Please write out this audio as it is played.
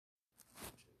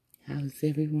How's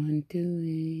everyone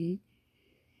doing?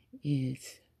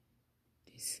 It's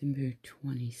December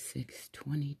 26,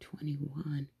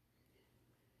 2021,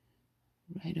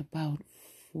 right about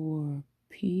 4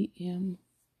 p.m.,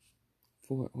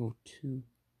 4:02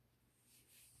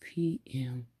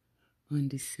 p.m. on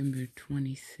December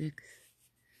 26,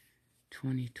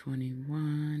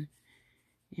 2021,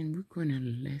 and we're going to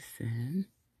listen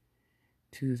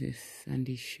to this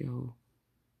Sunday show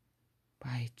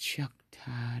by Chuck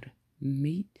Todd,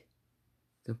 Meet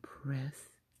the Press.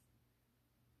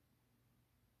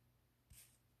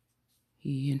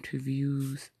 He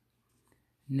interviews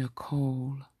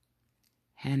Nikole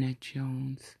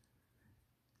Hannah-Jones,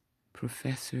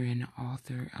 professor and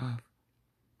author of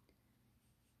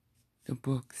the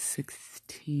book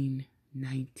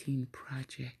 1619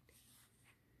 Project.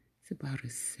 It's about a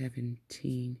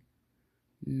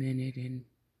 17-minute and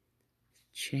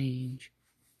change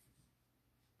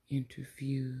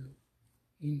interview.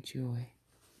 Enjoy.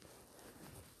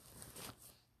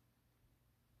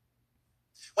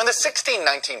 When the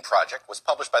 1619 Project was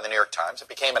published by the New York Times, it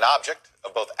became an object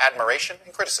of both admiration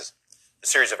and criticism. The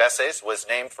series of essays was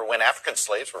named for when African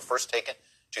slaves were first taken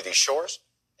to these shores,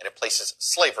 and it places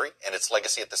slavery and its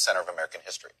legacy at the center of American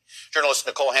history. Journalist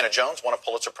Nikole Hannah-Jones won a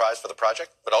Pulitzer Prize for the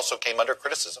project, but also came under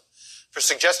criticism for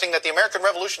suggesting that the American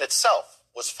Revolution itself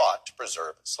was fought to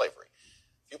preserve slavery.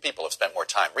 Few people have spent more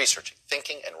time researching,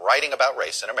 thinking, and writing about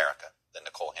race in America than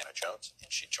Nikole Hannah-Jones,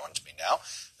 and she joins me now.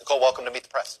 Nikole, welcome to Meet the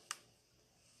Press.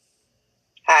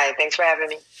 Hi, thanks for having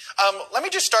me. Let me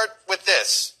just start with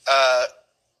this.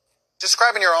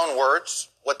 Describe in your own words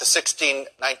what the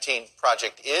 1619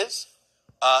 Project is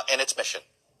and its mission.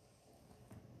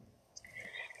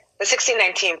 The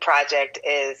 1619 Project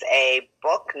is a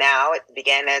book now. It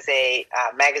began as a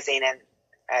magazine and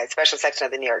a special section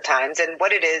of the New York Times. And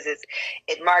what it is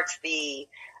it marks the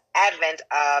advent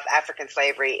of African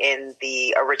slavery in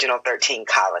the original 13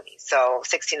 colonies. So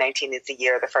 1619 is the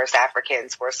year the first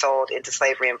Africans were sold into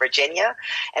slavery in Virginia.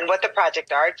 And what the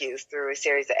project argues through a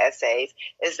series of essays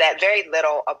is that very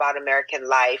little about American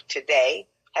life today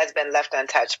has been left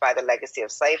untouched by the legacy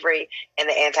of slavery and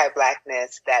the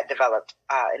anti-Blackness that developed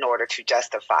in order to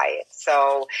justify it.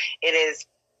 So it is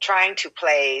trying to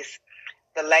place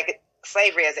the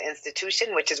slavery as an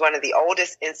institution, which is one of the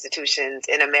oldest institutions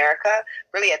in America,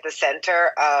 really at the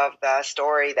center of the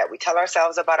story that we tell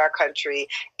ourselves about our country,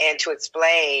 and to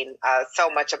explain so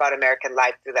much about American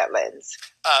life through that lens.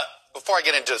 Before I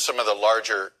get into some of the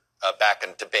larger back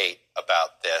and debate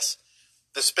about this,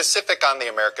 the specific on the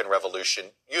American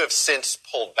Revolution, you have since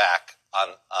pulled back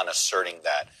on asserting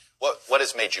that. What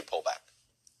has made you pull back?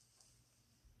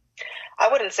 I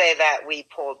wouldn't say that we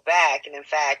pulled back. And in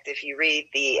fact, if you read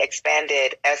the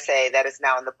expanded essay that is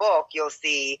now in the book, you'll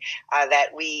see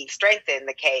that we strengthen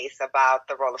the case about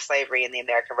the role of slavery in the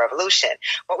American Revolution.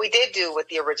 What we did do with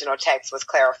the original text was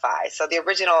clarify. So the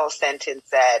original sentence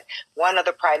said, one of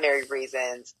the primary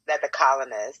reasons that the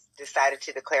colonists decided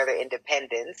to declare their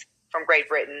independence from Great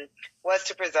Britain was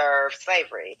to preserve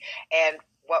slavery. And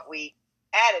what we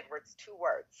added were two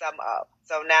words, sum up.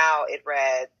 So now it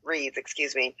reads,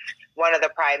 one of the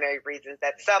primary reasons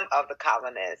that some of the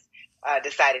colonists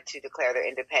decided to declare their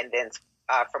independence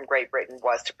from Great Britain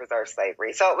was to preserve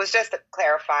slavery. So it was just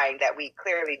clarifying that we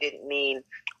clearly didn't mean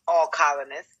all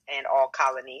colonists and all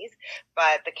colonies,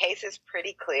 but the case is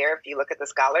pretty clear if you look at the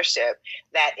scholarship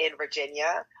that in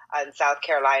Virginia and South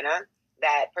Carolina,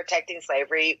 that protecting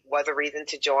slavery was a reason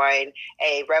to join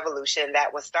a revolution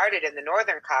that was started in the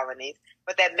northern colonies,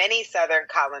 but that many southern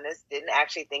colonists didn't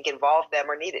actually think involved them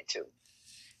or needed to.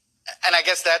 And I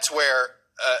guess that's where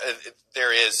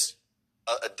there is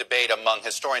a debate among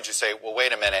historians who say, well,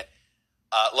 wait a minute,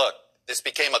 look, this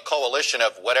became a coalition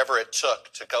of whatever it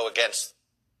took to go against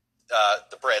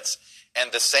the Brits,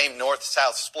 and the same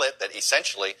north-south split that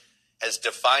essentially has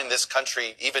defined this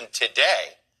country even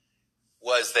today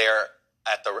was there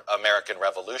at the American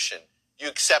Revolution. You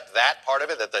accept that part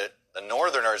of it, that the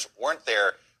Northerners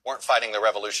weren't fighting the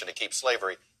revolution to keep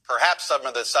slavery. Perhaps some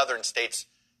of the southern states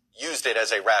used it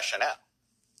as a rationale.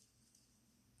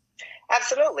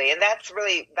 Absolutely. And that's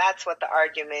what the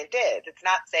argument is. It's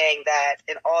not saying that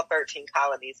in all 13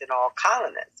 colonies and all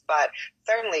colonists, but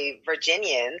certainly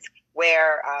Virginians,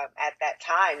 where at that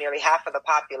time nearly half of the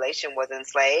population was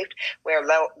enslaved, where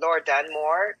Lord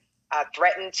Dunmore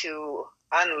threatened to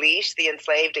unleash the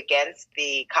enslaved against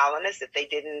the colonists if they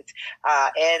didn't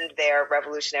end their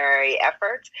revolutionary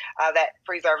efforts, that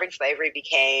preserving slavery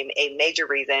became a major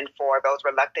reason for those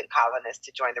reluctant colonists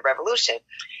to join the revolution.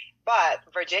 But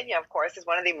Virginia, of course, is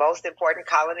one of the most important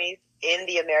colonies in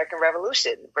the American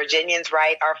Revolution. Virginians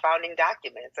write our founding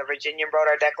documents. A Virginian wrote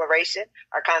our Declaration,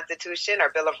 our Constitution, our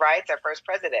Bill of Rights, our first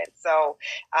president. So,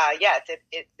 yes,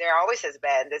 there always has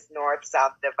been this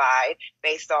North-South divide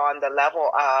based on the level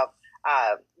of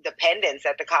dependence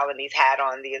that the colonies had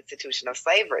on the institution of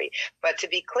slavery. But to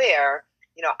be clear,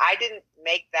 I didn't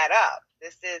make that up.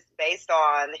 This is based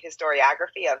on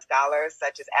historiography of scholars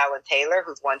such as Alan Taylor,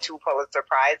 who's won 2 Pulitzer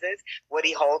Prizes,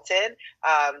 Woody Holton,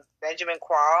 Benjamin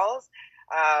Quarles,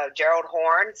 Gerald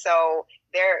Horne. So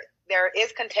there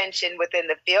is contention within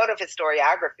the field of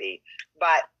historiography,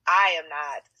 but I am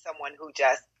not someone who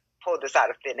just pulled this out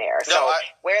of thin air. So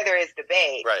where there is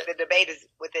debate, right, the debate is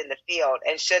within the field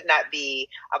and should not be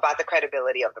about the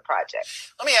credibility of the project.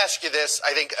 Let me ask you this.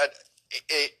 I think,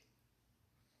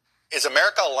 is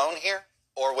America alone here?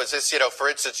 Or was this, for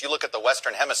instance, you look at the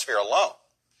Western Hemisphere alone.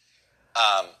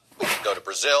 We can go to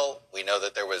Brazil. We know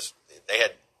that they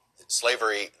had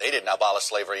slavery. They didn't abolish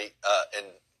slavery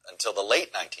until the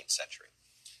late 19th century.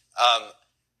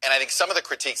 And I think some of the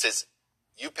critiques is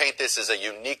you paint this as a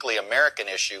uniquely American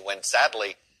issue when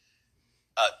sadly,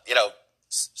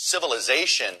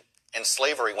 civilization and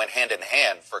slavery went hand in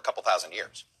hand for a couple thousand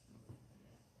years.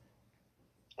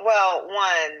 Well,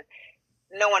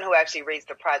 no one who actually reads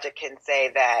the project can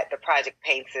say that the project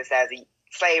paints this as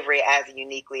slavery as a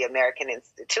uniquely American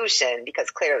institution, because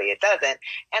clearly it doesn't.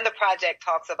 And the project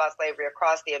talks about slavery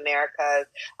across the Americas.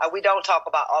 We don't talk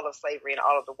about all of slavery in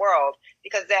all of the world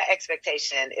because that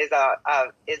expectation is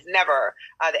never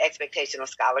the expectation of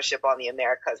scholarship on the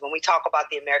Americas. When we talk about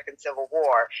the American Civil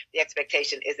War, the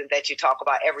expectation isn't that you talk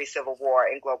about every civil war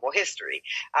in global history.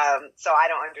 So I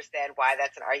don't understand why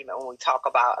that's an argument when we talk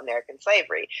about American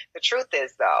slavery. The truth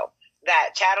is, though,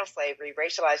 that chattel slavery,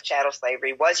 racialized chattel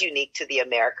slavery, was unique to the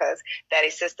Americas, that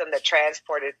a system that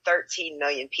transported 13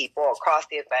 million people across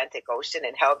the Atlantic Ocean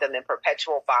and held them in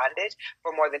perpetual bondage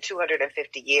for more than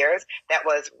 250 years, that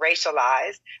was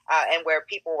racialized, and where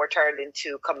people were turned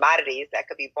into commodities that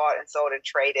could be bought and sold and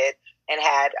traded and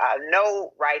had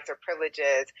no rights or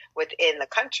privileges within the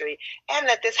country, and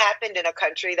that this happened in a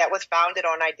country that was founded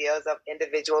on ideas of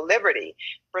individual liberty.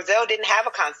 Brazil didn't have a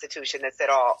constitution that said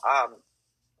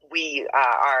we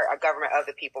are a government of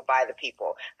the people, by the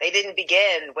people. They didn't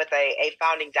begin with a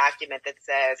founding document that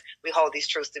says we hold these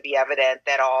truths to be evident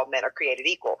that all men are created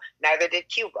equal. Neither did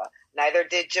Cuba. Neither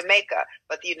did Jamaica.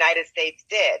 But the United States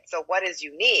did. So what is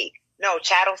unique? No,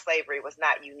 chattel slavery was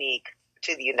not unique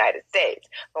to the United States.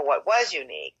 But what was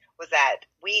unique was that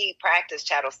we practiced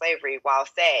chattel slavery while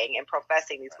saying and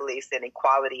professing these beliefs in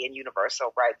equality and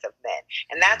universal rights of men.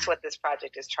 And that's what this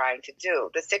project is trying to do.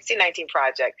 The 1619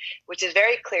 Project, which is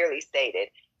very clearly stated,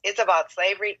 is about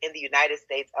slavery in the United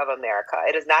States of America.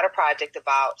 It is not a project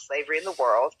about slavery in the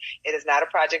world. It is not a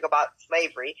project about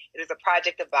slavery. It is a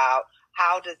project about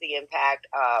how does the impact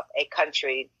of a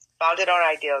country founded on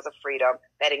ideals of freedom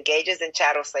that engages in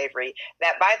chattel slavery,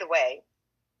 that, by the way,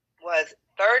 was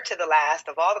third to the last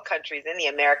of all the countries in the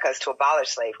Americas to abolish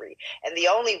slavery, and the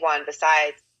only one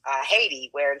besides Haiti,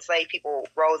 where enslaved people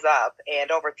rose up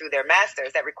and overthrew their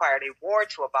masters, that required a war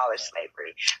to abolish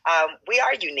slavery. We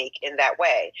are unique in that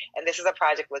way, and this is a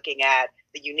project looking at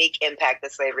the unique impact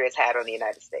that slavery has had on the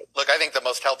United States. Look, I think the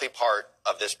most healthy part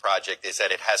of this project is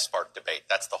that it has sparked debate.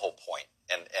 That's the whole point,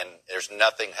 and there's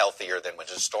nothing healthier than when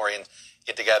historians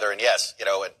get together. And yes,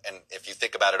 and if you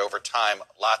think about it over time,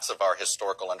 lots of our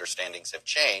historical understandings have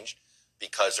changed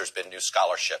because there's been new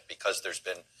scholarship, because there's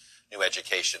been new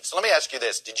education. So let me ask you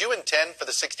this. Did you intend for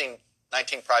the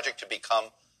 1619 Project to become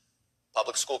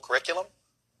public school curriculum,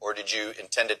 or did you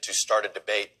intend it to start a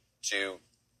debate to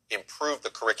improve the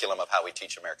curriculum of how we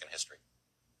teach American history?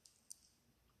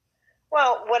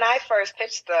 Well, when I first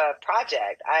pitched the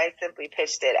project, I simply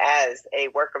pitched it as a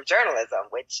work of journalism,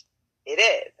 which it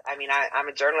is. I mean, I'm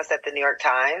a journalist at the New York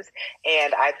Times,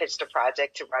 and I pitched a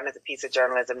project to run as a piece of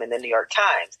journalism in the New York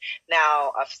Times.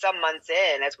 Now, some months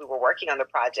in, as we were working on the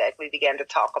project, we began to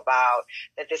talk about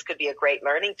that this could be a great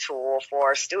learning tool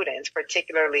for students.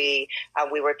 Particularly,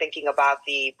 we were thinking about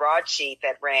the broadsheet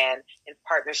that ran in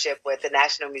partnership with the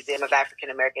National Museum of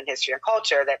African American History and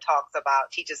Culture that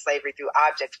teaches slavery through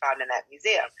objects found in that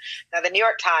museum. Now, the New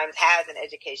York Times has an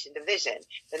education division.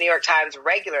 The New York Times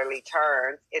regularly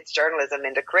turns its journalism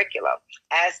into curriculum,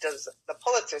 as does the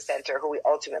Pulitzer Center, who we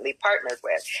ultimately partnered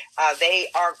with. They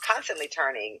are constantly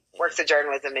turning works of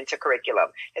journalism into curriculum.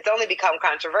 It's only become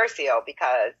controversial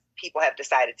because people have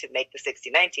decided to make the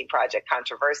 1619 Project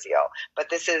controversial. But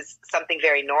this is something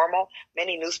very normal.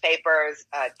 Many newspapers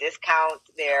discount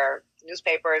their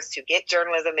newspapers to get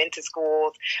journalism into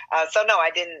schools. So no, I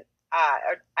didn't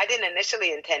I didn't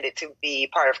initially intend it to be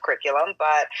part of curriculum,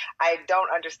 but I don't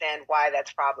understand why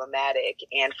that's problematic.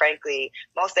 And frankly,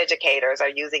 most educators are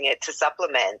using it to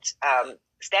supplement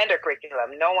standard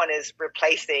curriculum. No one is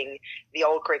replacing the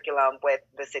old curriculum with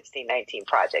the 1619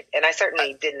 project. And I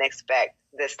certainly didn't expect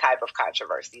this type of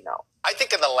controversy, no. I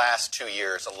think in the last 2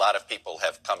 years, a lot of people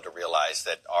have come to realize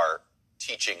that our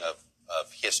teaching of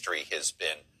history has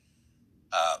been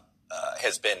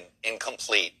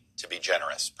incomplete, to be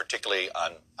generous, particularly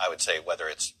on, I would say, whether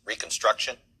it's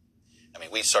Reconstruction. I mean,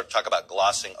 we sort of talk about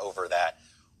glossing over that,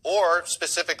 or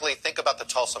specifically think about the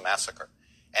Tulsa Massacre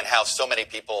and how so many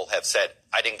people have said,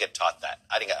 I didn't get taught that.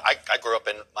 I grew up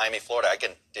in Miami, Florida. I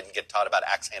didn't get taught about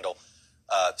Axe Handle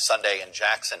Sunday in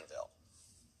Jacksonville.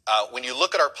 When you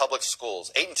look at our public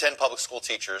schools, 8 in 10 public school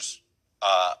teachers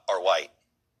are white,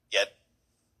 yet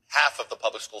half of the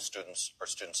public school students are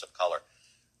students of color.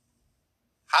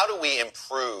 How do we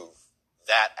improve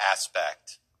that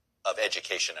aspect of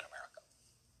education in America?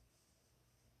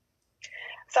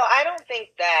 So I don't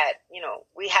think that,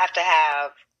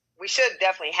 we should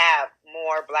definitely have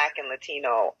more Black and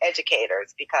Latino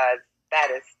educators because that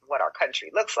is what our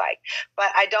country looks like.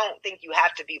 But I don't think you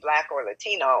have to be Black or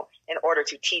Latino in order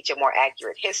to teach a more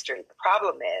accurate history. The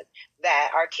problem is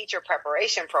that our teacher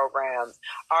preparation programs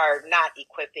are not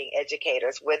equipping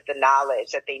educators with the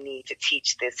knowledge that they need to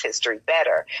teach this history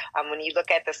better. When you look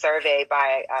at the survey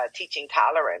by Teaching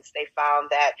Tolerance, they found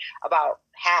that about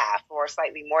half or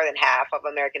slightly more than half of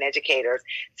American educators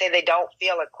say they don't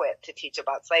feel equipped to teach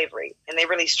about slavery, and they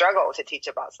really struggle to teach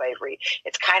about slavery.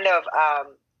 It's kind of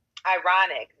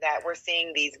ironic that we're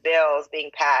seeing these bills being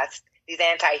passed, these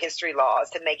anti-history laws,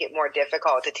 to make it more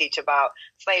difficult to teach about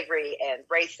slavery and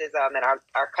racism and our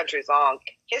country's long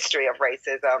history of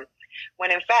racism,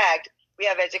 when in fact we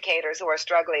have educators who are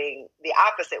struggling the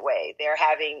opposite way. They're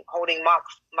holding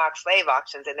mock slave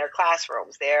auctions in their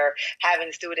classrooms. They're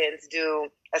having students do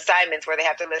assignments where they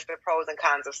have to list the pros and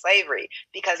cons of slavery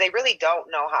because they really don't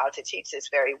know how to teach this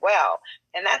very well.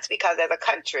 And that's because as a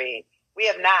country, we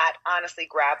have not honestly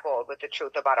grappled with the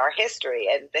truth about our history.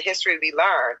 And the history we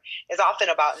learn is often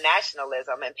about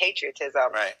nationalism and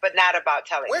patriotism, right, but not about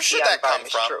telling Where should that come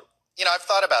from? Truth. I've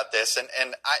thought about this, and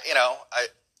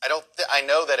I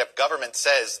know that if government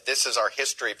says this is our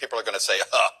history, people are going to say,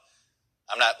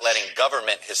 I'm not letting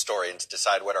government historians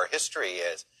decide what our history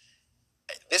is.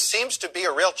 This seems to be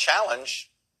a real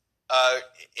challenge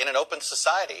in an open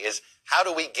society, is how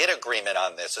do we get agreement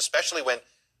on this, especially when,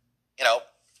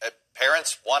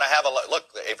 parents want to have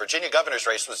a Virginia governor's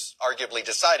race was arguably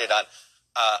decided on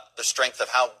the strength of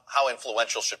how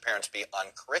influential should parents be on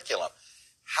curriculum.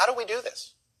 How do we do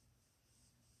this?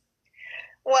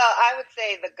 Well, I would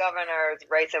say the governor's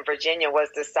race in Virginia was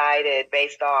decided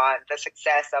based on the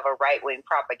success of a right-wing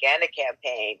propaganda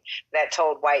campaign that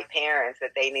told white parents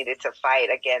that they needed to fight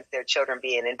against their children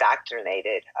being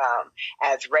indoctrinated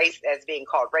as being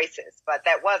called racist. But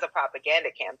that was a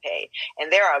propaganda campaign.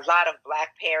 And there are a lot of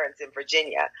Black parents in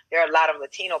Virginia. There are a lot of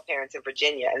Latino parents in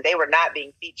Virginia, and they were not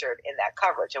being featured in that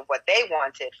coverage. And what they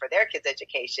wanted for their kids'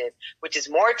 education, which is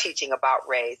more teaching about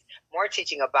race, more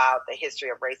teaching about the history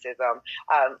of racism,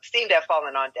 seem to have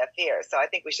fallen on deaf ears. So I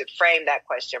think we should frame that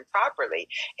question properly.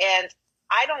 And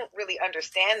I don't really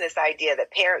understand this idea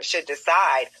that parents should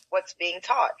decide what's being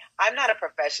taught. I'm not a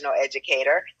professional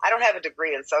educator. I don't have a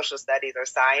degree in social studies or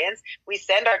science. We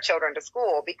send our children to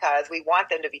school because we want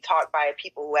them to be taught by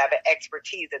people who have an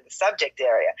expertise in the subject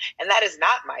area. And that is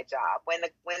not my job. When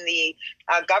the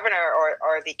governor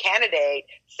or the candidate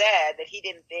said that he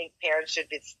didn't think parents should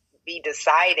be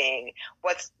deciding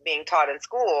what's being taught in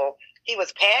school, he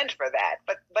was panned for that.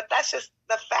 But that's just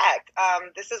the fact.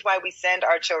 This is why we send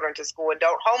our children to school and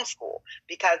don't homeschool,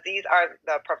 because these are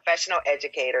the professional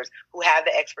educators who have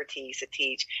the expertise to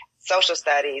teach social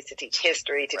studies, to teach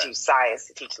history, to teach science,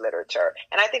 to teach literature.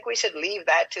 And I think we should leave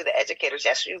that to the educators.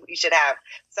 Yes, you should have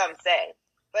some say.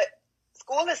 But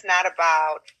school is not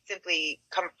about simply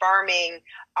confirming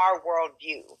our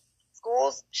worldview.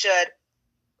 Schools should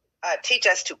teach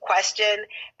us to question.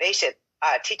 They should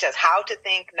teach us how to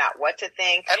think, not what to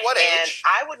think. At what age? And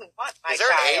I wouldn't want my child. Is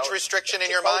there an age restriction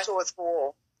in your mind? To a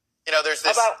school. There's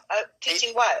this about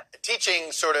teaching what?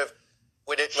 Teaching sort of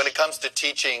when it comes to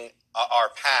teaching our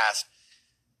past.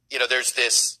 There's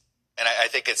this, and I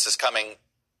think it's just coming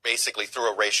basically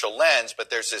through a racial lens. But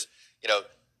there's this,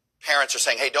 parents are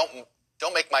saying, "Hey,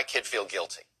 don't make my kid feel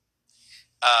guilty,"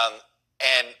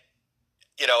 and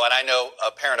I know a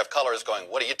parent of color is going,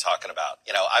 "What are you talking about?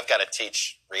 I've got to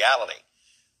teach reality."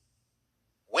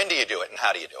 When do you do it, and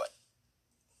how do you do it?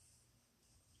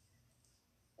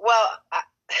 Well,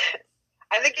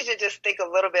 I think you should just think a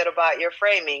little bit about your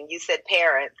framing. You said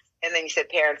parents, and then you said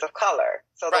parents of color.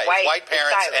 So the right. White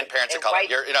parents and parents of color. Right.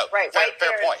 White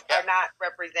parents point. Yeah. are not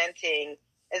representing.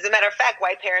 As a matter of fact,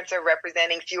 white parents are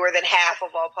representing fewer than half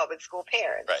of all public school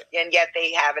parents. Right. And yet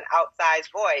they have an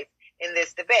outsized voice in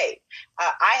this debate.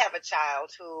 I have a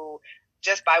child who,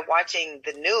 just by watching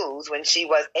the news when she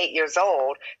was 8 years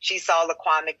old, she saw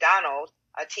Laquan McDonald,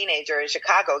 a teenager in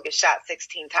Chicago, get shot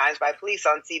 16 times by police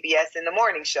on CBS in the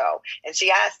morning show. And she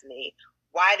asked me,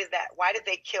 why did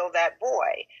they kill that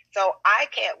boy? So I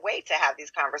can't wait to have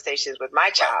these conversations with my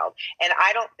child. And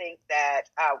I don't think that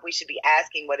we should be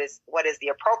asking what is the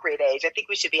appropriate age. I think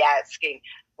we should be asking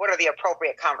what are the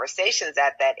appropriate conversations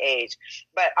at that age.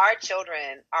 But our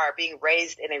children are being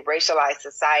raised in a racialized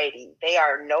society. They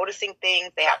are noticing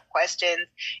things. They have questions.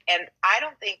 And I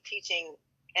don't think teaching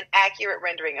an accurate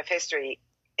rendering of history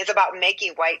is about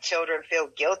making white children feel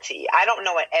guilty. I don't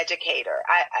know an educator.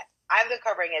 I've been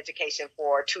covering education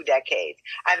for 2 decades.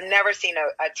 I've never seen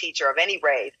a teacher of any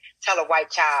race tell a white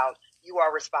child, you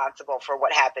are responsible for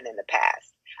what happened in the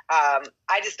past.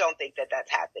 I just don't think that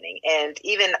that's happening. And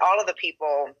even all of the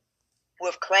people who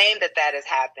have claimed that that has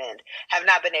happened have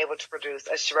not been able to produce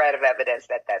a shred of evidence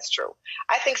that that's true.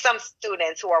 I think some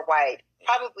students who are white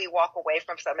probably walk away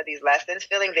from some of these lessons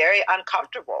feeling very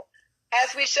uncomfortable.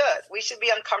 As we should. We should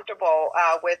be uncomfortable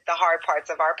with the hard parts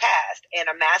of our past. And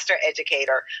a master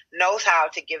educator knows how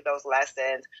to give those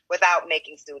lessons without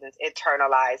making students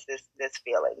internalize this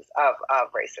feelings of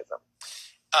racism.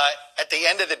 At the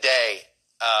end of the day,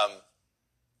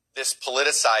 this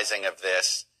politicizing of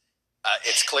this,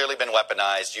 it's clearly been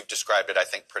weaponized. You've described it, I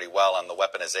think, pretty well on the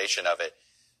weaponization of it.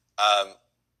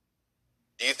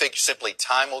 Do you think simply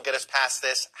time will get us past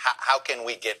this? How can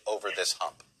we get over this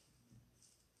hump?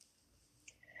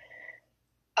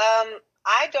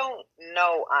 I don't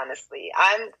know, honestly.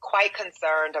 I'm quite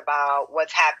concerned about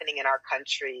what's happening in our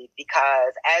country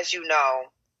because, as you know,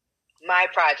 my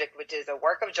project, which is a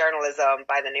work of journalism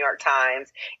by the New York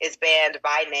Times, is banned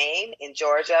by name in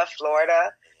Georgia,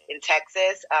 Florida, in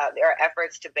Texas. There are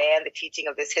efforts to ban the teaching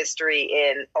of this history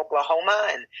in Oklahoma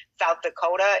and South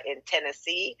Dakota, in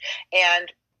Tennessee.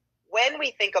 And when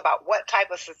we think about what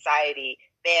type of society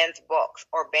bans books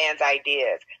or bans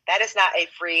ideas, that is not a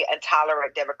free and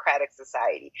tolerant democratic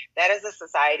society. That is a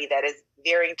society that is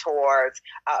veering towards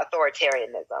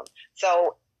authoritarianism.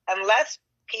 So unless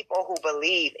people who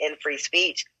believe in free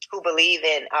speech, who believe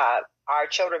in our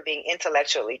children being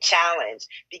intellectually challenged,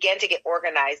 begin to get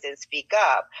organized and speak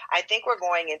up, I think we're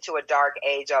going into a dark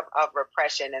age of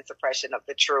repression and suppression of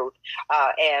the truth.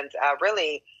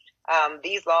 Really,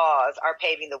 these laws are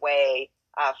paving the way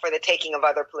for the taking of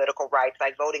other political rights,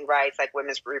 like voting rights, like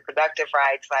women's reproductive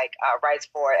rights, like rights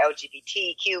for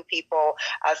LGBTQ people.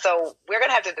 So we're going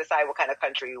to have to decide what kind of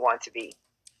country we want to be.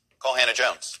 Nikole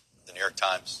Hannah-Jones, the New York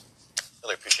Times.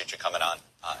 Really appreciate you coming on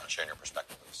and sharing your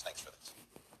perspective with us. Thanks for this.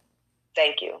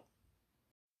 Thank you.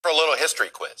 For a little history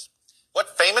quiz.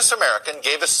 What famous American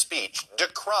gave a speech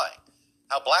decrying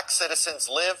how black citizens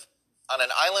live on an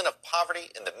island of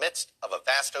poverty in the midst of a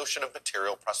vast ocean of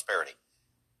material prosperity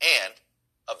and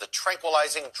of the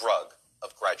tranquilizing drug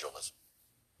of gradualism?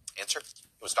 Answer, it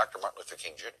was Dr. Martin Luther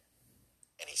King Jr.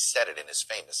 And he said it in his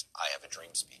famous I Have a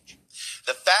Dream speech.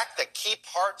 The fact that key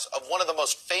parts of one of the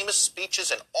most famous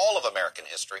speeches in all of American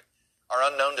history are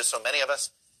unknown to so many of us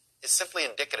is simply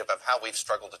indicative of how we've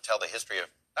struggled to tell the history of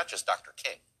not just Dr.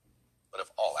 King, but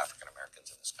of all African Americans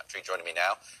in this country. Joining me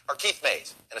now are Keith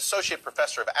Mayes, an associate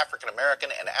professor of African American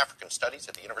and African Studies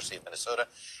at the University of Minnesota,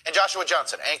 and Joshua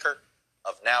Johnson, anchor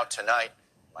of Now Tonight,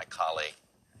 my colleague,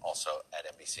 also at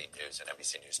NBC News and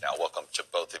NBC News Now. Welcome to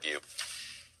both of you.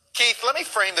 Keith, let me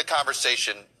frame the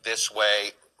conversation this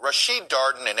way. Rashid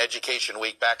Darden in Education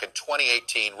Week back in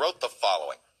 2018 wrote the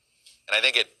following, and I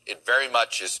think it very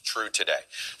much is true today.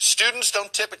 Students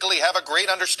don't typically have a great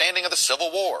understanding of the Civil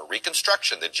War,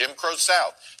 Reconstruction, the Jim Crow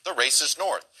South, the racist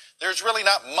North. There's really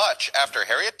not much after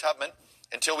Harriet Tubman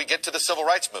until we get to the Civil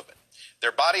Rights Movement.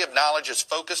 Their body of knowledge is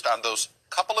focused on those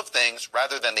couple of things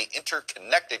rather than the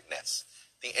interconnectedness,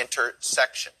 the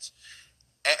intersections.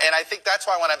 And I think that's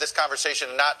why I want to have this conversation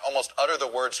and not almost utter the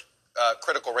words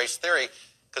critical race theory,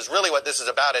 because really what this is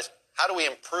about is how do we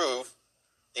improve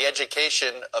the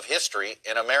education of history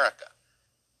in America?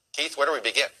 Keith, where do we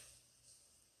begin?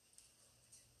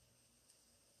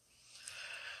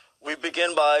 We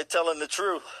begin by telling the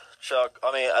truth, Chuck.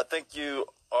 I mean, I think you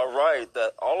are right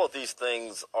that all of these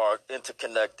things are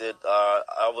interconnected.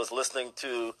 I was listening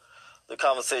to the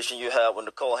conversation you had with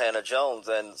Nikole Hannah-Jones,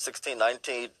 and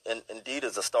 1619 indeed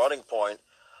is a starting point.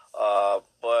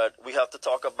 But we have to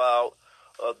talk about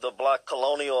the black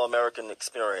colonial American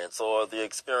experience, or the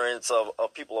experience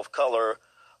of people of color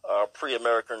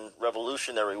pre-American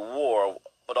Revolutionary War,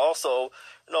 but also,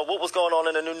 what was going on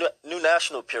in the new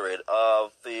national period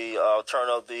of the turn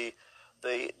of the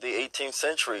 18th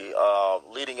century,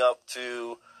 leading up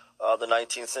to the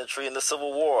 19th century and the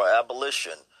Civil War,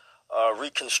 abolition,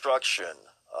 Reconstruction,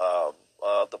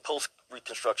 the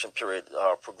post-Reconstruction period,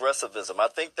 progressivism. I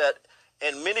think that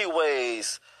in many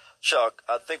ways, Chuck,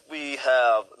 I think we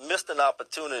have missed an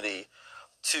opportunity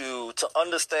to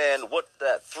understand what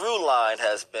that through line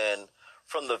has been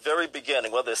from the very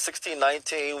beginning, whether it's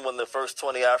 1619 when the first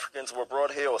 20 Africans were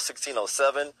brought here, or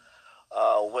 1607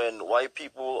 when white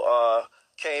people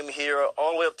came here,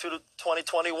 all the way up to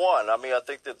 2021. I mean, I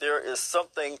think that there is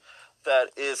something that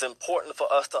is important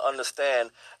for us to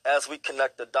understand as we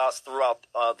connect the dots throughout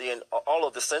all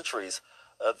of the centuries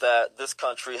that this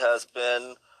country has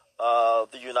been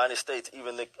the United States,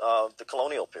 even the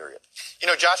colonial period.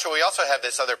 Joshua, we also have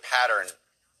this other pattern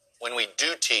when we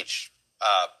do teach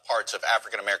parts of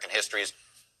African American histories.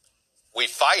 We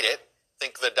fight it.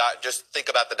 Just think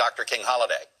about the Dr. King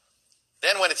holiday.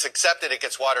 Then when it's accepted, it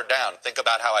gets watered down. Think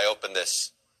about how I opened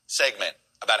this segment,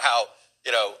 about how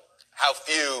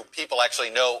few people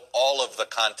actually know all of the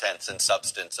contents and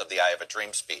substance of the I Have a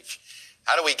Dream speech.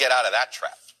 How do we get out of that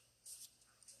trap?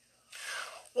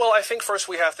 Well, I think first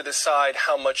we have to decide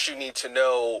how much you need to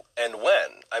know and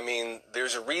when. I mean,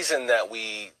 there's a reason that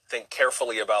we think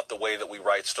carefully about the way that we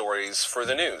write stories for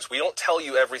the news. We don't tell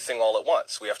you everything all at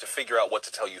once. We have to figure out what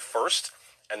to tell you first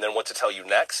and then what to tell you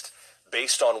next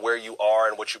based on where you are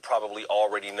and what you probably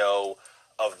already know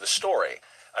of the story.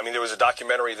 I mean, there was a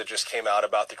documentary that just came out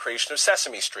about the creation of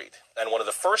Sesame Street. And one of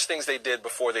the first things they did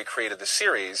before they created the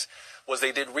series was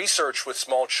they did research with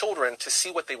small children to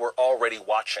see what they were already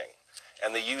watching.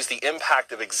 And they used the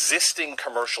impact of existing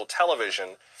commercial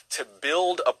television to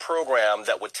build a program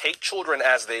that would take children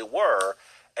as they were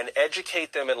and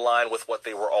educate them in line with what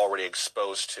they were already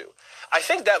exposed to. I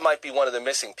think that might be one of the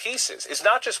missing pieces. It's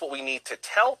not just what we need to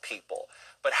tell people,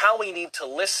 but how we need to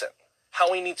listen,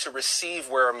 how we need to receive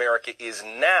where America is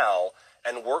now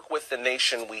and work with the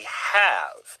nation we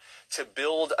have to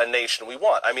build a nation we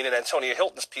want. I mean, in Antonia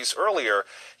Hilton's piece earlier,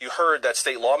 you heard that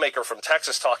state lawmaker from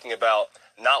Texas talking about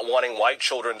not wanting white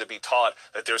children to be taught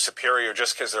that they're superior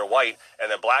just because they're white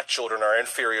and that black children are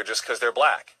inferior just because they're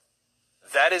black.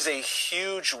 That is a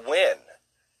huge win.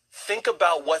 Think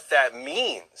about what that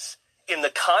means. In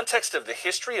the context of the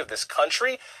history of this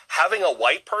country, having a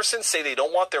white person say they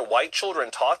don't want their white children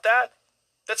taught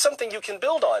that's something you can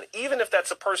build on, even if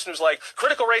that's a person who's like,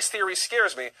 critical race theory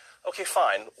scares me. Okay,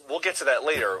 fine. We'll get to that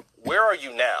later. Where are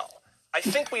you now? I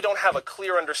think we don't have a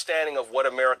clear understanding of what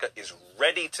America is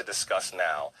ready to discuss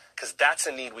now, because that's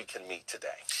a need we can meet today.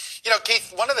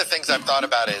 Keith, one of the things I've thought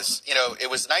about is, it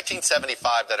was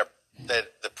 1975 that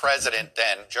the president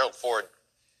then, Gerald Ford,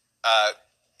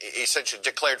 essentially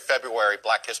declared February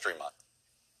Black History Month.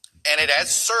 And it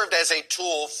has served as a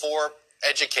tool for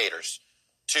educators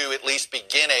to at least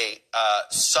begin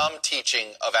some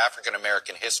teaching of African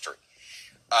American history.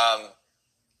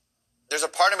 There's a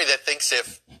part of me that thinks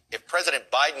if President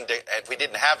Biden, if we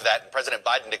didn't have that, and President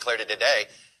Biden declared it today,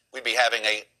 we'd be having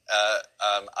a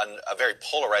very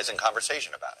polarizing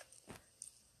conversation about it.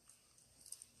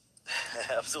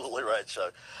 Absolutely right,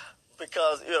 Chuck.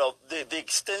 Because, the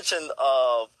extension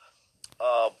of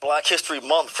Black History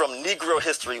Month from Negro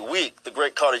History Week, the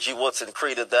great Carter G. Woodson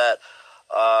created that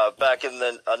back in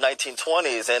the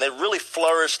 1920s, and it really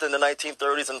flourished in the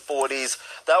 1930s and 40s.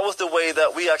 That was the way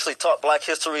that we actually taught black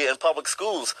history in public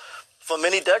schools for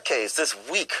many decades, this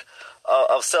week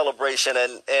of celebration.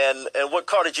 And what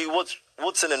Carter G.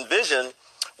 Woodson envisioned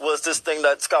was this thing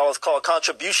that scholars call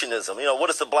contributionism. What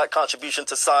is the black contribution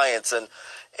to science and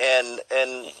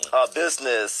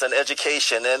business and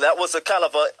education? And that was a kind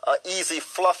of a easy,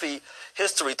 fluffy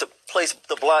history to place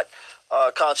the black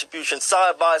contribution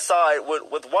side by side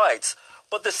with whites.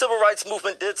 But the civil rights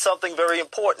movement did something very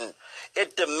important.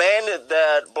 It demanded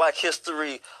that black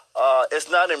history is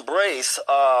not embraced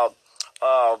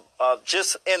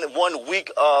just in 1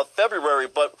 week of February,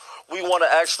 but we want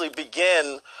to actually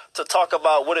begin to talk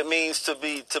about what it means to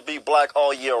be black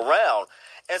all year round.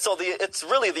 And so it's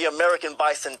really the American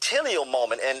bicentennial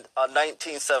moment in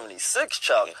 1976,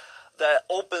 Chuck, that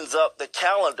opens up the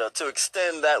calendar to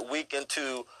extend that week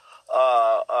into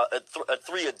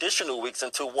 3 additional weeks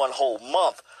into 1 whole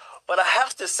month. But I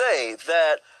have to say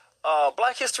that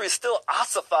black history is still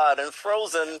ossified and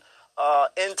frozen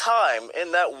in time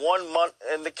in that 1 month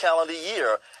in the calendar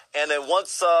year. And then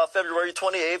once February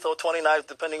 28th or 29th,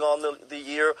 depending on the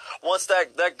year, once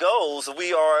that goes,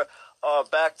 we are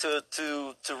back to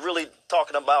really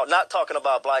not talking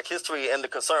about black history and the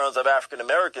concerns of African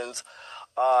Americans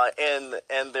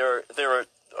and their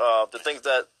the things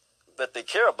that they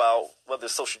care about, whether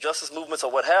it's social justice movements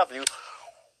or what have you,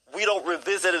 we don't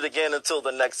revisit it again until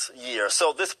the next year.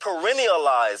 So this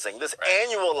perennializing, this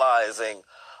annualizing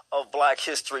of Black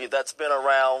history that's been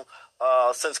around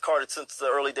since the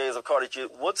early days of Carter G.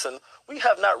 Woodson, we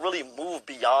have not really moved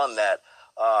beyond that,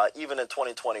 even in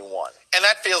 2021. And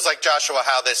that feels like, Joshua,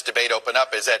 how this debate opened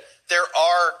up, is that there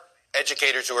are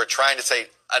educators who are trying to say,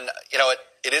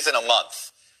 it isn't a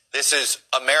month. This is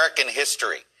American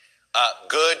history.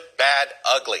 Good, bad,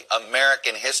 ugly,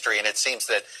 American history. And it seems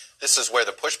that this is where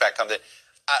the pushback comes in.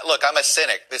 Look, I'm a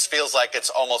cynic. This feels like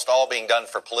it's almost all being done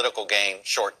for political gain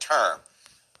short term.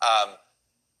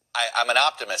 I'm an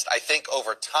optimist. I think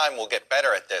over time we'll get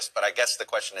better at this, but I guess the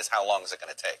question is, how long is it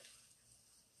going to take?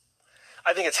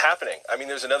 I think it's happening. I mean,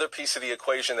 there's another piece of the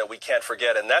equation that we can't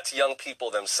forget, and that's young people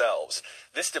themselves.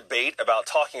 This debate about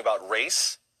talking about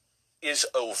race is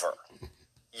over.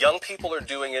 Young people are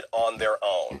doing it on their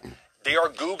own. They are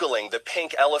Googling the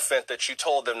pink elephant that you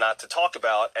told them not to talk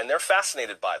about, and they're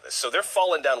fascinated by this. So they're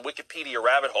falling down Wikipedia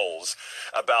rabbit holes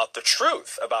about the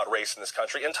truth about race in this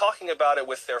country and talking about it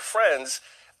with their friends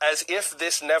as if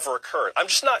this never occurred. I'm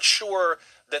just not sure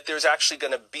that there's actually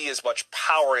going to be as much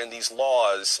power in these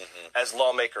laws as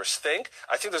lawmakers think.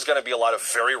 I think there's going to be a lot of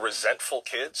very resentful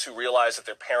kids who realize that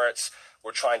their parents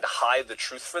were trying to hide the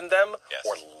truth from them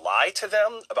or lie to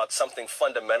them about something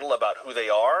fundamental about who they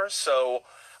are. So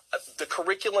the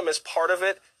curriculum is part of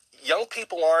it. Young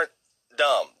people aren't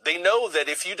dumb. They know that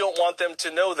if you don't want them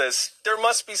to know this, there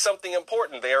must be something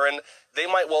important there, and they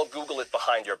might well Google it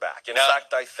behind your back. In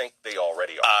fact, I think they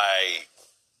already are.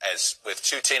 As with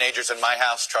two teenagers in my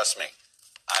house, trust me,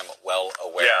 I'm well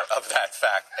aware of that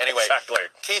fact. Anyway, exactly.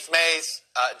 Keith Mays,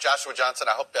 Joshua Johnson,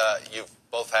 I hope you've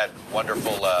both had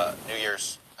wonderful New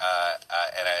Year's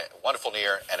and a wonderful New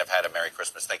Year and have had a Merry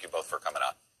Christmas. Thank you both for coming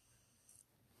on.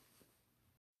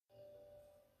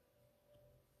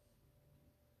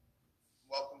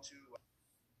 Welcome to...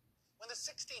 When the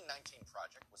 1619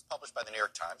 Project was published by the New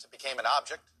York Times, it became an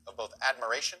object of both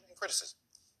admiration and criticism.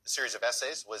 The series of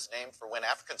essays was named for when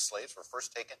African slaves were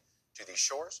first taken to these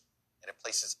shores, and it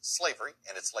places slavery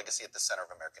and its legacy at the center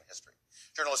of American history.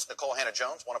 Journalist Nikole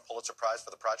Hannah-Jones won a Pulitzer Prize for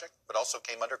the project, but also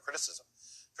came under criticism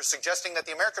for suggesting that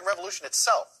the American Revolution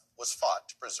itself was fought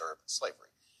to preserve slavery.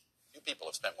 Few people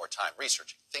have spent more time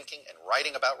researching, thinking, and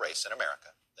writing about race in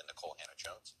America than Nikole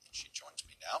Hannah-Jones, and she joins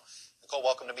me now. Nikole,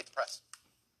 welcome to Meet the Press.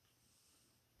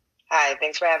 Hi,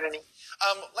 thanks for having me.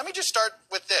 Let me just start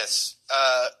with this.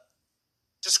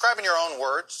 Describe in your own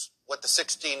words what the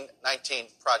 1619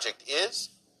 Project is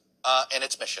and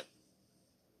its mission.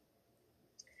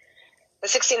 The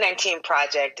 1619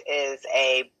 Project is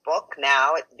a book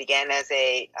now. It began as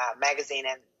a magazine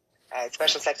and a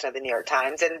special section of the New York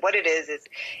Times. And what it is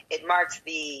it marks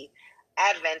the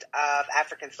advent of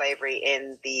African slavery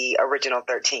in the original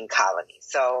 13 colonies.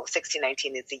 So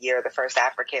 1619 is the year the first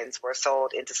Africans were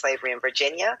sold into slavery in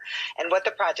Virginia. And what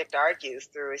the project argues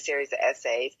through a series of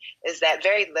essays is that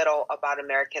very little about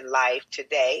American life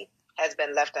today has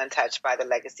been left untouched by the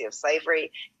legacy of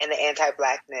slavery and the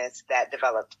anti-Blackness that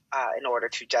developed in order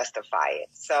to justify it.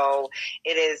 So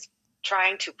it is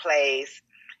trying to place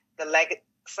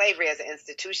slavery as an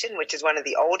institution, which is one of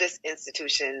the oldest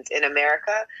institutions in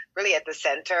America, really at the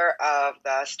center of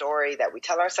the story that we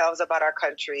tell ourselves about our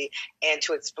country, and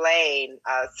to explain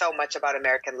so much about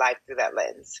American life through that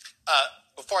lens.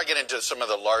 Before I get into some of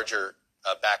the larger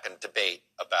back and debate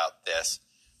about this,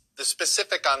 the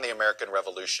specific on the American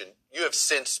Revolution, you have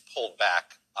since pulled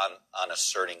back on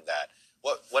asserting that.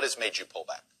 What has made you pull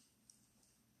back?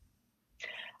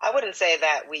 I wouldn't say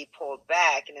that we pulled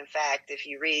back. And in fact, if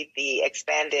you read the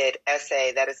expanded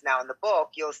essay that is now in the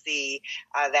book, you'll see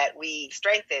that we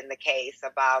strengthen the case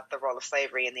about the role of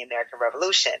slavery in the American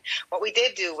Revolution. What we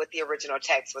did do with the original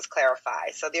text was clarify.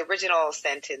 So the original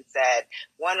sentence said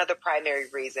one of the primary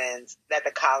reasons that the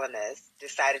colonists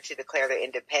decided to declare their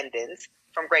independence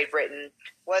from Great Britain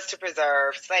was to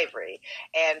preserve slavery.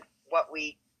 And what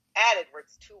we added were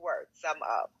two words, sum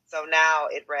up. So now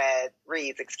it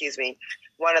reads,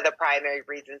 one of the primary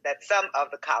reasons that some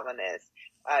of the colonists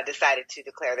decided to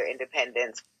declare their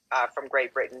independence from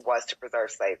Great Britain was to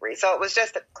preserve slavery. So it was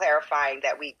just clarifying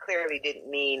that we clearly didn't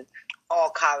mean all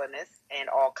colonists and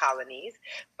all colonies,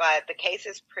 but the case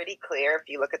is pretty clear if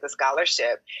you look at the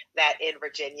scholarship that in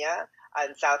Virginia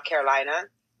and South Carolina,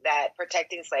 that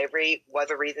protecting slavery was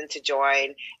a reason to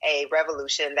join a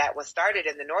revolution that was started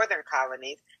in the northern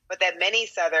colonies, but that many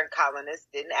southern colonists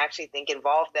didn't actually think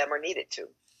involved them or needed to.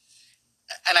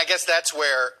 And I guess that's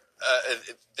where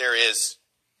there is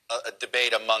a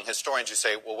debate among historians who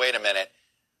say, well, wait a minute,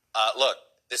 look,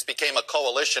 this became a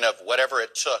coalition of whatever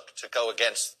it took to go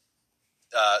against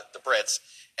the Brits,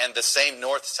 and the same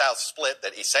North-South split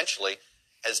that essentially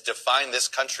has defined this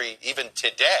country even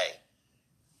today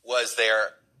was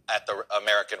there at the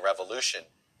American Revolution.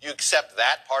 You accept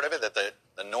that part of it, that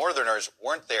the Northerners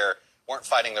weren't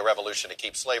fighting the revolution to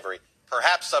keep slavery.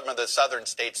 Perhaps some of the Southern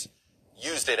states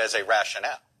used it as a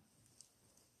rationale.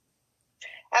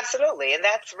 Absolutely. And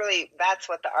that's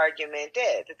what the argument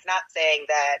is. It's not saying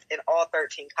that in all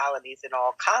 13 colonies and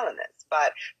all colonists,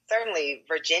 but certainly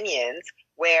Virginians,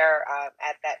 where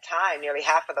at that time nearly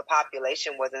half of the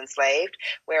population was enslaved,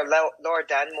 where Lord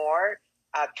Dunmore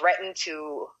threatened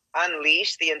to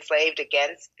unleash the enslaved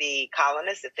against the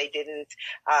colonists if they didn't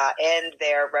end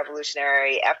their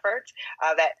revolutionary efforts,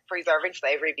 that preserving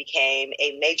slavery became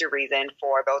a major reason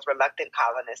for those reluctant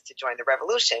colonists to join the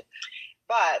revolution.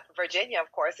 But Virginia, of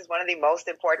course, is one of the most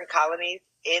important colonies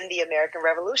in the American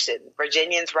Revolution.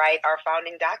 Virginians write our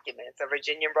founding documents. A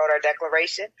Virginian wrote our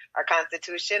Declaration, our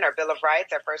Constitution, our Bill of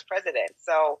Rights, our first president.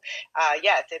 So,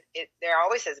 yes, there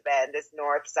always has been this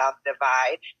North-South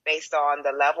divide based on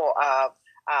the level of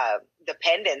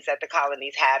dependence that the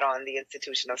colonies had on the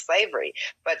institution of slavery.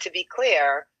 But to be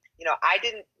clear, I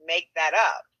didn't make that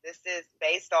up. This is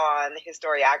based on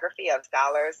historiography of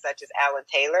scholars such as Alan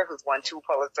Taylor, who's won 2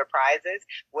 Pulitzer Prizes,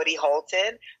 Woody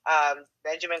Holton,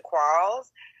 Benjamin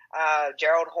Quarles,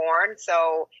 Gerald Horne.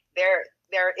 So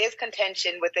there is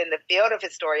contention within the field of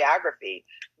historiography,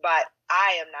 but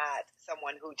I am not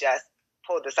someone who just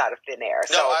pulled this out of thin air.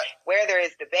 No, so where there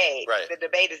is debate, right. The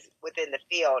debate is within the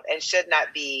field and should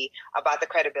not be about the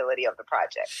credibility of the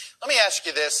project. Let me ask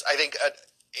you this. I think,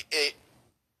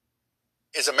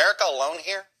 is America alone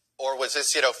here? Or was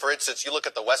this, for instance, you look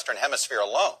at the Western Hemisphere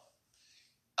alone.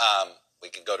 We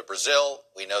can go to Brazil.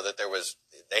 We know that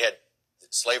they had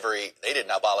slavery. They didn't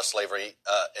abolish slavery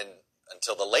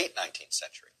until the late 19th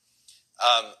century.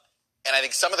 And I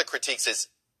think some of the critiques is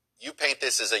you paint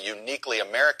this as a uniquely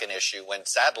American issue when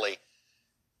sadly,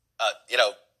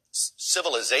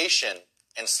 civilization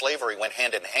and slavery went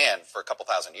hand in hand for a couple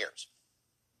thousand years.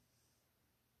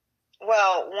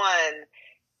 Well,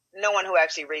 no one who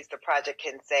actually reads the project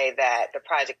can say that the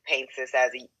project paints this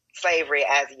as slavery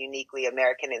as a uniquely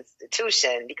American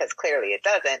institution, because clearly it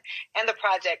doesn't. And the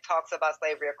project talks about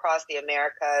slavery across the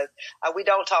Americas. We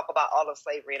don't talk about all of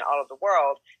slavery in all of the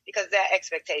world, because that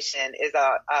expectation is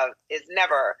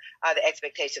never the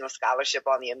expectation of scholarship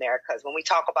on the Americas. When we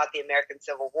talk about the American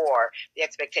Civil War, the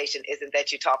expectation isn't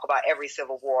that you talk about every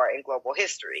civil war in global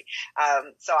history.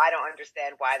 So I don't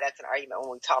understand why that's an argument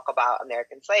when we talk about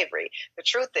American slavery. The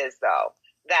truth is, though,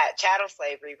 that chattel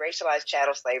slavery, racialized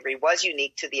chattel slavery, was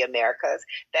unique to the Americas,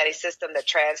 that a system that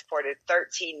transported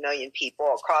 13 million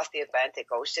people across the Atlantic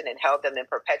Ocean and held them in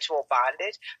perpetual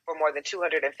bondage for more than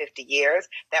 250 years,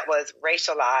 that was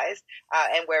racialized,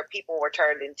 and where people were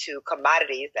turned into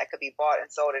commodities that could be bought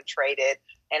and sold and traded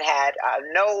and had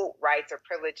no rights or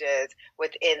privileges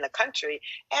within the country,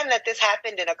 and that this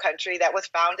happened in a country that was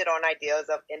founded on ideas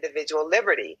of individual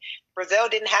liberty. Brazil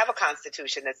didn't have a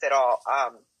constitution that said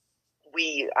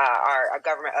we are a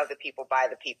government of the people, by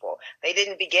the people. They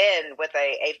didn't begin with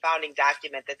a founding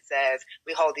document that says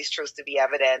we hold these truths to be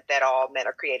evident that all men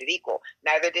are created equal.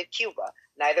 Neither did Cuba.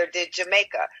 Neither did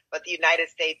Jamaica. But the United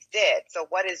States did. So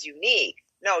what is unique?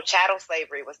 No, chattel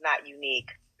slavery was not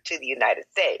unique to the United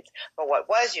States. But what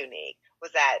was unique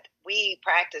was that we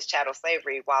practiced chattel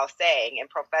slavery while saying and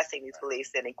professing these beliefs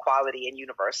in equality and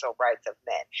universal rights of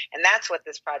men. And that's what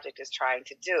this project is trying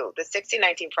to do. The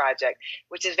 1619 Project,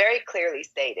 which is very clearly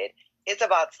stated, is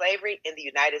about slavery in the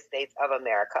United States of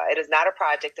America. It is not a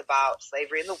project about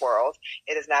slavery in the world.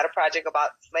 It is not a project about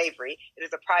slavery. It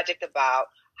is a project about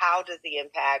how does the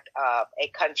impact of a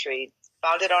country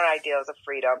founded on ideals of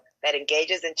freedom that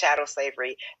engages in chattel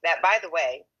slavery, that, by the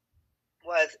way,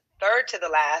 was third to the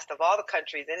last of all the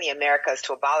countries in the Americas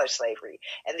to abolish slavery,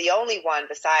 and the only one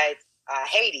besides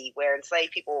Haiti, where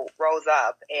enslaved people rose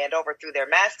up and overthrew their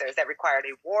masters, that required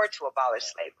a war to abolish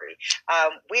slavery.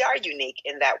 We are unique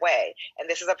in that way, and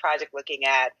this is a project looking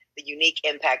at the unique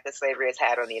impact that slavery has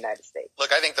had on the United States.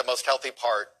 Look, I think the most healthy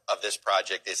part of this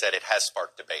project is that it has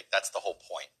sparked debate. That's the whole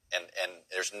point, and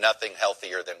there's nothing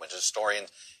healthier than when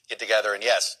historians get together. And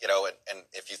yes, and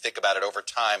if you think about it over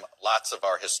time, lots of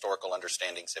our historical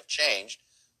understandings have changed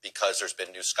because there's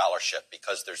been new scholarship,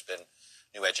 because there's been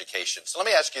new education. So let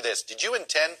me ask you this. Did you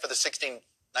intend for the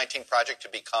 1619 Project to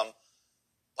become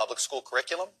public school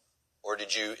curriculum, or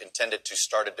did you intend it to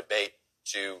start a debate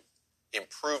to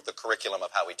improve the curriculum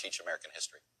of how we teach American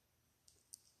history?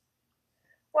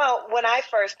 Well, when I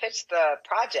first pitched the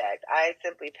project, I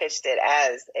simply pitched it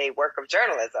as a work of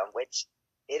journalism, which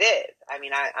It is. I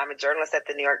mean, I'm a journalist at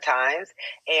the New York Times,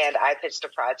 and I pitched a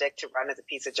project to run as a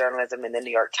piece of journalism in the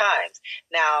New York Times.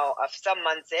 Now, some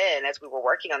months in, as we were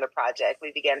working on the project,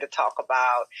 we began to talk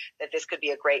about that this could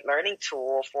be a great learning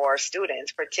tool for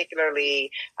students.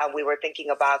 Particularly, we were thinking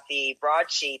about the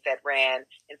broadsheet that ran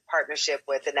in partnership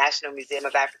with the National Museum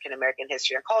of African American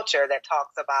History and Culture that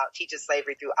talks about teaches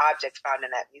slavery through objects found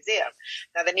in that museum.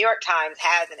 Now, the New York Times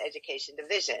has an education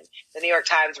division. The New York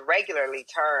Times regularly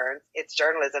turns its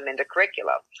journalism into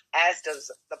curriculum, as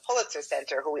does the Pulitzer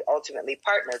Center, who we ultimately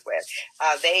partnered with.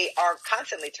 They are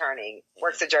constantly turning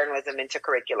works of journalism into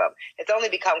curriculum. It's only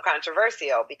become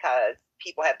controversial because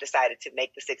people have decided to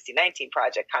make the 1619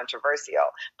 Project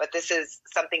controversial. But this is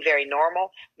something very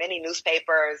normal. Many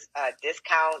newspapers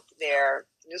discount their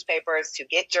newspapers to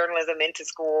get journalism into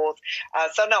schools.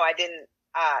 So no, I didn't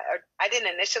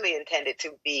initially intend it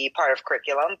to be part of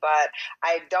curriculum, but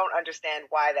I don't understand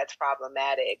why that's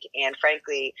problematic. And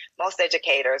frankly, most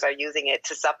educators are using it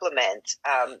to supplement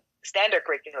standard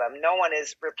curriculum. No one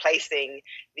is replacing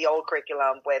the old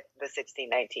curriculum with the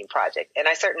 1619 Project. And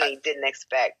I certainly didn't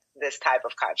expect this type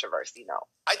of controversy, no.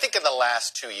 I think in the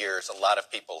last 2 years, a lot of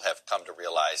people have come to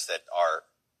realize that our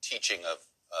teaching of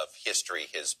history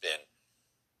has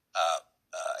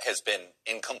been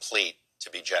incomplete, to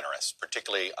be generous,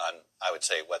 particularly on, I would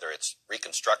say, whether it's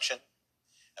Reconstruction.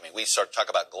 I mean, we sort of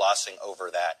talk about glossing over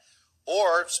that,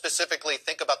 or specifically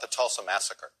think about the Tulsa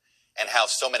Massacre and how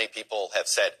so many people have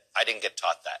said, I didn't get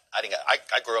taught that.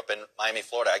 I grew up in Miami,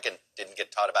 Florida. I didn't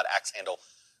get taught about Axe Handle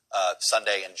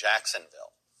Sunday in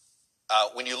Jacksonville.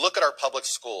 When you look at our public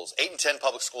schools, 8 in 10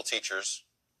 public school teachers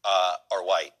are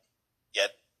white, yet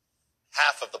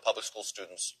half of the public school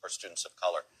students are students of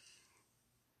color.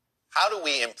 How do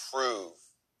we improve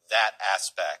that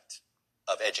aspect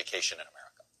of education in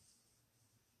America?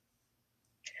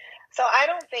 So I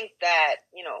don't think that,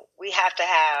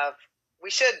 we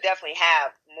should definitely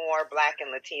have more Black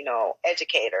and Latino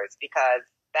educators because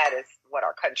that is what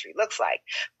our country looks like.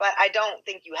 But I don't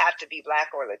think you have to be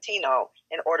Black or Latino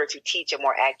in order to teach a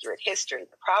more accurate history.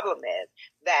 The problem is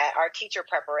that our teacher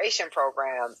preparation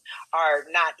programs are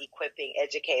not equipping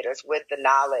educators with the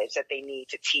knowledge that they need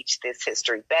to teach this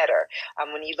history better.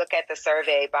 When you look at the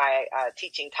survey by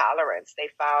Teaching Tolerance, they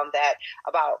found that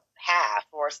about half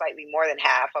or slightly more than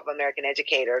half of American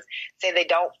educators say they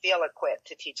don't feel equipped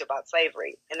to teach about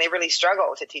slavery, and they really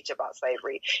struggle to teach about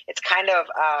slavery. It's kind of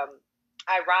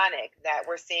ironic that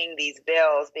we're seeing these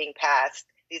bills being passed,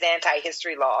 these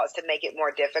anti-history laws, to make it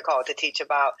more difficult to teach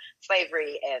about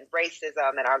slavery and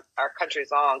racism and our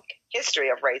country's long history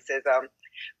of racism,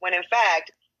 when in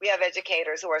fact we have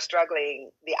educators who are struggling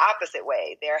the opposite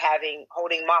way. They're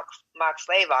holding mock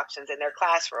slave auctions in their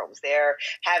classrooms. They're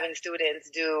having students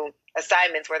do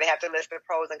assignments where they have to list the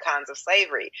pros and cons of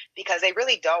slavery because they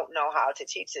really don't know how to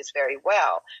teach this very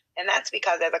well. And that's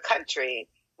because as a country,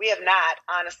 we have not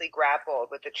honestly grappled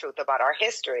with the truth about our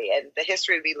history. And the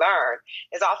history we learn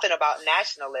is often about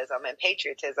nationalism and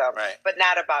patriotism, right, but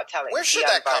not about telling Where should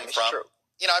that come from? Truth.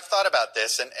 I've thought about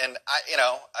this, and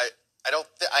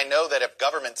I know that if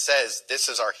government says this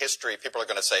is our history, people are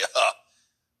going to say,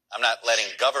 I'm not letting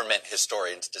government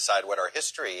historians decide what our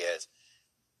history is.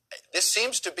 This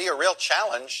seems to be a real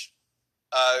challenge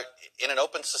in an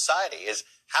open society, is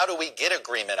how do we get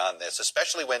agreement on this,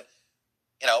 especially when,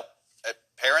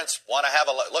 parents want to have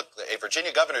a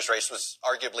Virginia governor's race was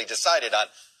arguably decided on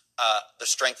the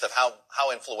strength of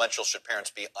how influential should parents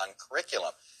be on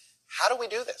curriculum. How do we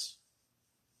do this?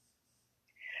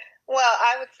 Well,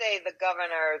 I would say the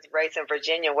governor's race in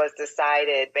Virginia was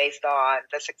decided based on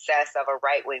the success of a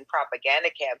right-wing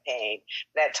propaganda campaign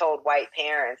that told white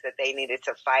parents that they needed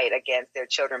to fight against their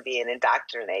children being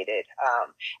indoctrinated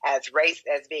as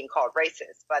being called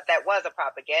racist. But that was a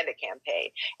propaganda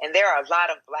campaign. And there are a lot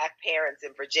of Black parents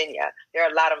in Virginia. There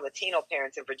are a lot of Latino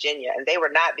parents in Virginia, and they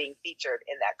were not being featured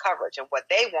in that coverage. And what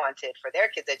they wanted for their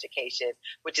kids' education,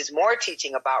 which is more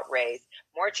teaching about race,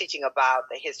 more teaching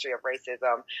about the history of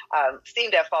racism, seem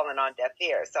to have fallen on deaf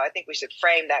ears. So I think we should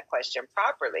frame that question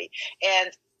properly. And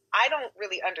I don't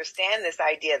really understand this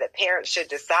idea that parents should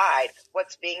decide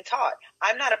what's being taught.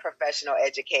 I'm not a professional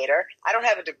educator. I don't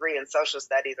have a degree in social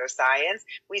studies or science.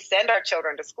 We send our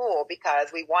children to school because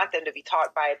we want them to be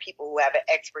taught by people who have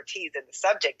expertise in the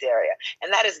subject area.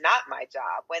 And that is not my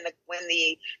job. When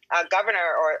the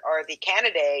governor or the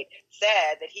candidate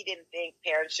said that he didn't think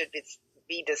parents should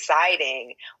be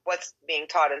deciding what's being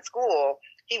taught in school,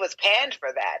 he was panned for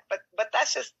that. But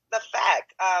that's just the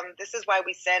fact. This is why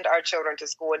we send our children to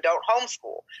school and don't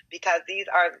homeschool, because these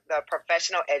are the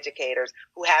professional educators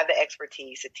who have the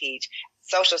expertise to teach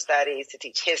social studies, to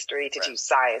teach history, to teach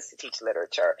science, to teach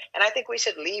literature. And I think we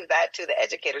should leave that to the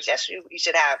educators. Yes, you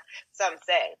should have some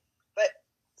say. But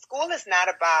school is not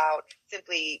about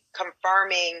simply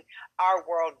confirming our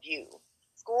worldview.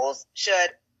 Schools should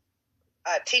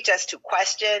teach us to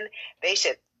question. They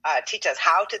should teach us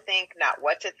how to think, not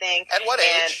what to think. At what age?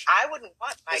 And I wouldn't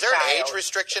want my child. Is there an age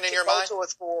restriction in your mind? To a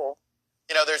school.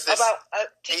 You know, there's this about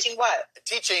teaching what?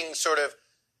 Teaching sort of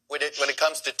when it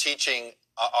comes to teaching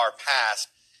our past.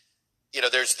 You know,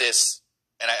 there's this,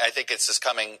 and I think it's just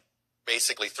coming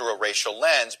basically through a racial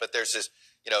lens. But there's this,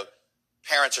 you know,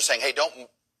 parents are saying, "Hey,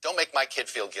 don't make my kid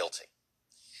feel guilty,"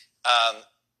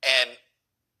 and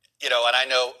you know, and I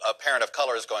know a parent of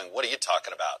color is going, "What are you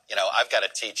talking about? You know, I've got to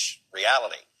teach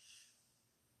reality."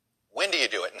 When do you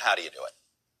do it, and how do you do it?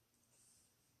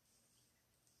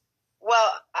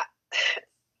 Well,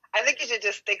 I think you should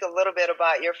just think a little bit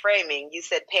about your framing. You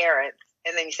said parents,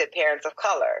 and then you said parents of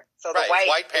color. So the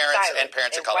white parents and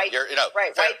parents of color. White Fair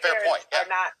parents point. Yeah. are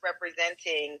not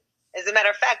representing. As a matter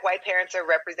of fact, white parents are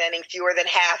representing fewer than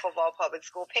half of all public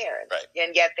school parents,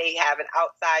 and yet they have an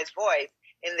outsized voice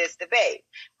in this debate.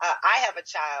 I have a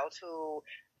child who,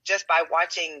 just by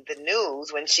watching the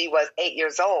news when she was 8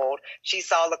 years old, she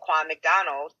saw Laquan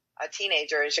McDonald, a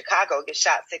teenager in Chicago, get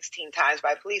shot 16 times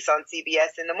by police on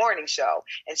CBS in the morning show.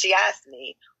 And she asked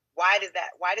me, why did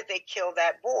they kill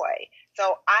that boy?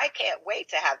 So I can't wait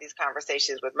to have these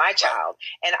conversations with my child.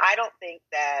 And I don't think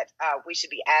that we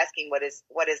should be asking what is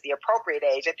the appropriate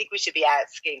age. I think we should be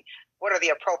asking what are the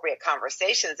appropriate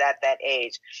conversations at that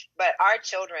age. But our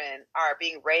children are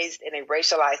being raised in a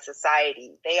racialized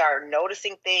society. They are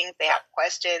noticing things. They have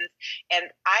questions. And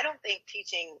I don't think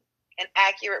teaching an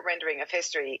accurate rendering of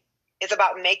history is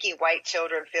about making white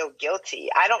children feel guilty.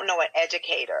 I don't know an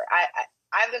educator.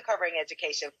 I've been covering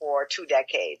education for 2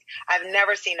 decades. I've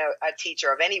never seen a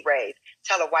teacher of any race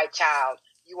tell a white child,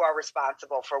 you are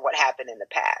responsible for what happened in the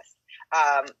past.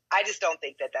 I just don't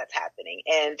think that that's happening.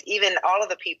 And even all of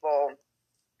the people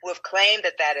who have claimed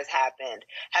that that has happened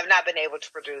have not been able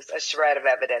to produce a shred of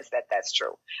evidence that that's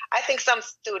true. I think some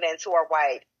students who are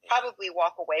white probably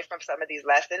walk away from some of these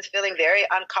lessons feeling very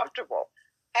uncomfortable.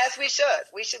 As we should.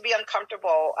 We should be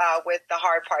uncomfortable with the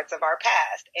hard parts of our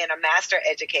past. And a master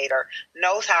educator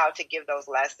knows how to give those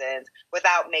lessons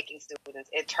without making students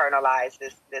internalize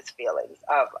this feelings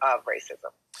of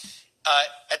racism.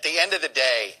 At the end of the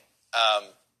day,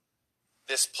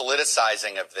 this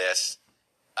politicizing of this,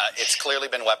 it's clearly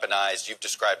been weaponized. You've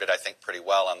described it, I think, pretty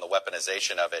well on the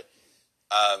weaponization of it.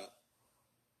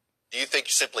 Do you think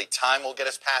simply time will get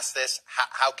us past this?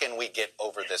 How can we get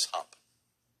over this hump?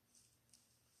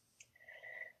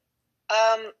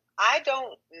 I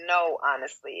don't know,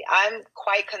 honestly. I'm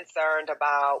quite concerned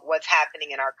about what's happening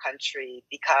in our country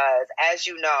because, as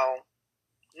you know,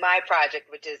 my project,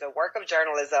 which is a work of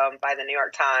journalism by the New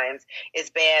York Times, is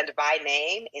banned by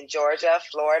name in Georgia,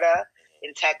 Florida,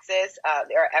 in Texas.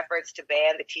 There are efforts to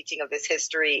ban the teaching of this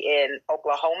history in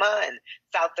Oklahoma and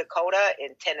South Dakota,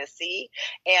 in Tennessee.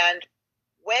 And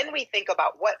when we think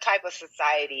about what type of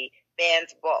society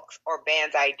bans books or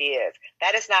bans ideas,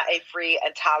 that is not a free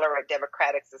and tolerant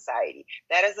democratic society.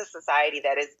 That is a society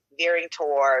that is veering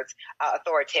towards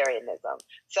authoritarianism.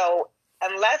 So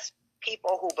unless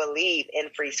people who believe in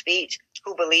free speech,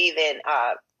 who believe in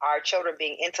our children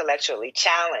being intellectually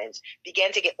challenged,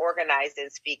 begin to get organized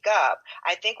and speak up,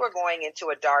 I think we're going into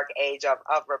a dark age of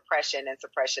repression and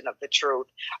suppression of the truth.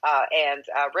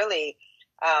 Really,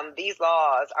 these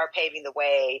laws are paving the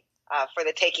way for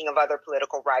the taking of other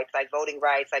political rights, like voting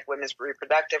rights, like women's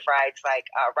reproductive rights, like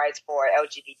rights for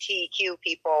LGBTQ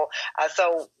people.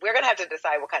 So we're going to have to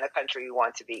decide what kind of country we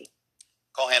want to be.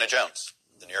 Nikole Hannah-Jones,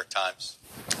 the New York Times.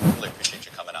 Really appreciate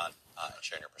you coming on and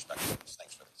sharing your perspectives.